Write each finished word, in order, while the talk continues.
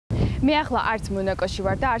მე ახლა არც მონაკოში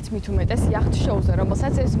ვარ და არც მით უმეტეს YACHT SHOW-ზე,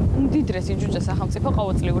 რომელსაც ეს უმდიდრესი ჯუჯა-სახელმწიფო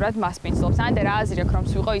ყოველწლიურად მასპინძლობს. ანდა რა აზრი აქვს რომ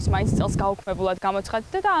სვიყო ის მაინც წელს გაუქმებულად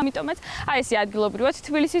გამოცხადდა და ამიტომაც არის ადგილობრივად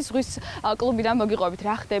თბილისის ზღვის კლუბიდან მოგიყვებით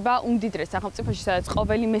რა ხდება უმდიდრეს სახელმწიფოში, სადაც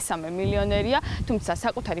ყოველი მესამე მილიონერია, თუმცა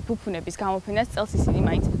საკუთარი ფუფუნების გამოფენას წელს ისინი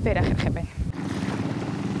მაინც ვერ ახერხებენ.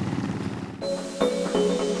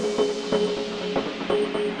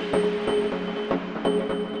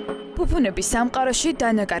 ფუფუნების სამყაროში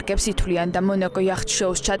დანაკარგებს ითვლიან და მონაკო YACHT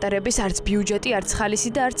SHOW-ს ჩატარების არც ბიუჯეტი, არც ხალისი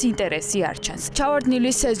და არც ინტერესი არ ჩანს.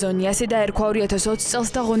 ჩავარდნილი სეზონი ასე დაერქვა 2020 წელს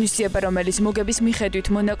და ღონისძიება, რომელიც მოგების მიხედვით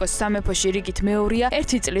მონაკოს სამეფოში რიგით მეორეა,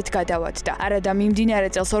 ერთი წლით გადავადდა. არადა მიმდინარე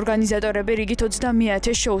წელს ორგანიზატორები რიგით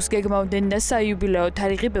 30-ე შოუს გეგმავდნენ და საიუბილეო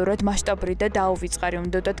თარიღი ბევრად მასშტაბური და დაუვიწყარი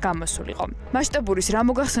უნდათ გამოსულიყო. მასშტაბურის რა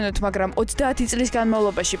მოგახსენოთ, მაგრამ 30 წლის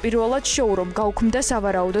განმავლობაში პირველად შოუ რომ გაუქმდა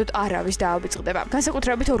სავარაუდოდ არავის დაავიწყდება.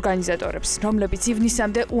 განსაკუთრებით რომლებიც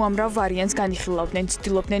ივნისამდე უამრავ ვარიანტს განიხილავდნენ,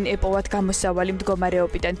 ცდილობდნენ ეპოვათ გამოსავალი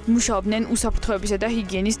მდგომარეობიდან, მუშაობდნენ უსაფრთხოებისა და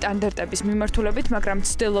ჰიგიენის სტანდარტების მიმართულებით, მაგრამ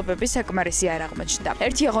ცდილობები საკმარისი არ აღმოჩნდა.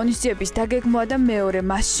 ერთი ღონისძიების დაგეგმვა და მეორე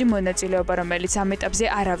მასში მონაწილეობა, რომელიც ამ ეტაპზე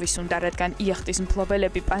არავის უნდა, რადგან YACHT-ის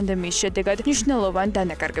მფლობელები პანდემიის შედეგად მნიშვნელოვან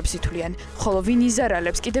დანაკარგებს ითვლიან, ხოლო ვინ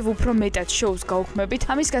იზარალებს კიდევ უფრო მეტად შოუს გაუქმებით,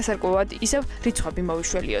 ამის გასარკვევად ისევ რიცხვები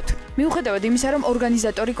მოვიშველიოთ. მიუხედავად იმისა, რომ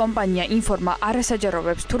ორგანიზატორი კომპანია ინფორმა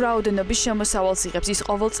არასაჯაროვებს თუ რაოდენობის შემოსავალს იღებს ის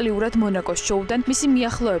ყოველწლიურად მონაკოს შოუდან, მისი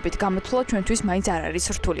მიახლოებით გამოთვლა ჩვენთვის მაინც არ არის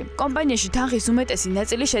რთული. კომპანიაში თანხის უმეტესი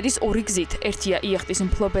ნაწილი შედის ორი გზით. ერთია YACHT-ის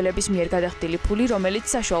მფლობელების მიერ გადახდილი ფული, რომელიც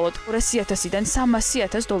საშუალოდ 200.000-დან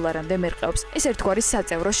 300.000 დოლარამდე მერყეობს. ეს ერთგვარი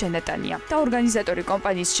საწევრო შენატანია. და ორგანიზატორი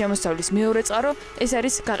კომპანიის შემოსავლის მეორე წყარო, ეს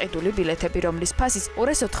არის გაყიდული ბილეთები, რომლის ფასიც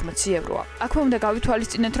 280 ევროა. აქვე უნდა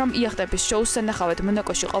გავითვალისწინოთ, რომ YACHT-ების შოუს სანახავად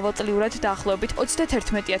მონაკოში ყოველწლიურად დაახლოებით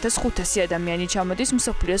 31.500 ადამიანი ჩამოდის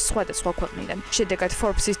მსოფლიოს სხვადასხვა ქვეყნიდან. შედეგად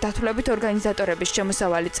Forbes-ის დათვლებით ორგანიზატორების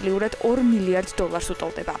შემოსავალი წლიურად 2 მილიარდ დოლარს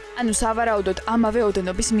უტოლდება. ანუ სავარაუდოდ ამავე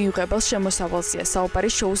ოდენობის მიუღებელ შემოსავალზეა საუბარი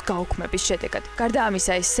შოუს გაუქმების შედეგად. გარდა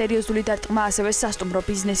ამისა, ეს სერიოზული დარტყმა ასევე სასტუმრო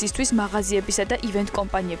ბიზნესისთვის, მაღაზიებისა და ივენთ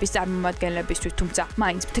კომპანიების წარმომადგენლებისთვის, თუმცა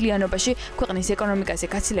მაინც მთლიანობაში ქვეყნის ეკონომიკაზე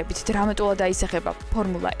გაცილებით დრამატულად აისახება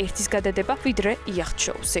ფორმულა 1-ის გადადება, ვიდრე YACHT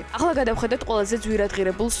SHOW-ზე. ახლა გადავხედოთ ყველაზე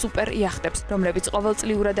ძვირადღირებულ სუპერ YACHT-ებს, რომლებიც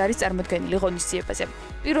ყოველწლიურად არის წარმოდგენილი ღონისძიებაზე.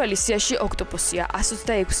 პირველი სიაში ოქტოპუსია,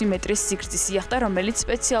 126 მეტრის სიგრძის YACHT, რომელიც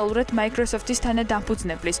სპეციალურად Microsoft-ის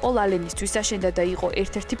თანადამფუძნებლის პოლ ალენისთვის აშენდა და იყო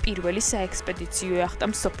ერთ-ერთი პირველი საექსპედიციო YACHT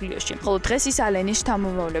მსოფლიოში. ხოლო დღეს ის ალენის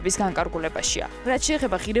შთამომავლების განკარგულებაშია. რაც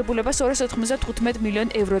შეეხება ღირებულებას, 295 მილიონ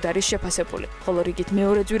ევროდ არის შეფასებული, ხოლო რიგით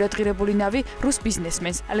მეორე ძვირადღირებული ნავი რუს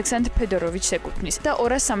ბიზნესმენს ალექსანდრ ფედოროვიჩს ეკუთვნის და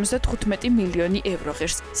 275 მილიონი евро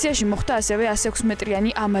ღირს. სიაში მოხდა ასევე 106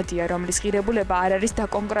 მეტრიანი ამადია, რომლის ღირებულება არ არის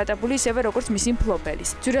დაკონკრეტებული ისევე როგორც მისი მფლობელის.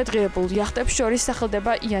 ძვირადღირებულ YACHT-ებს შორის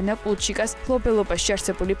სახელდება იანა კულჩიკას მფლობელობაში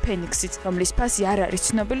არსებული ფენიქსიც, რომლის ფასი არ არის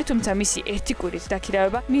ცნობილი, თუმცა მისი ერთი კვირით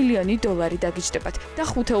დაქირავება $1 მილიონი დაგიჯდებათ და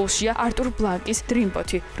ხუთეულშია არტურ ბლანკის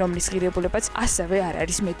დრიმპოთი, რომლის ღირებულებაც ასევე არ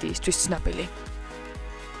არის მედიისთვის ცნობილი.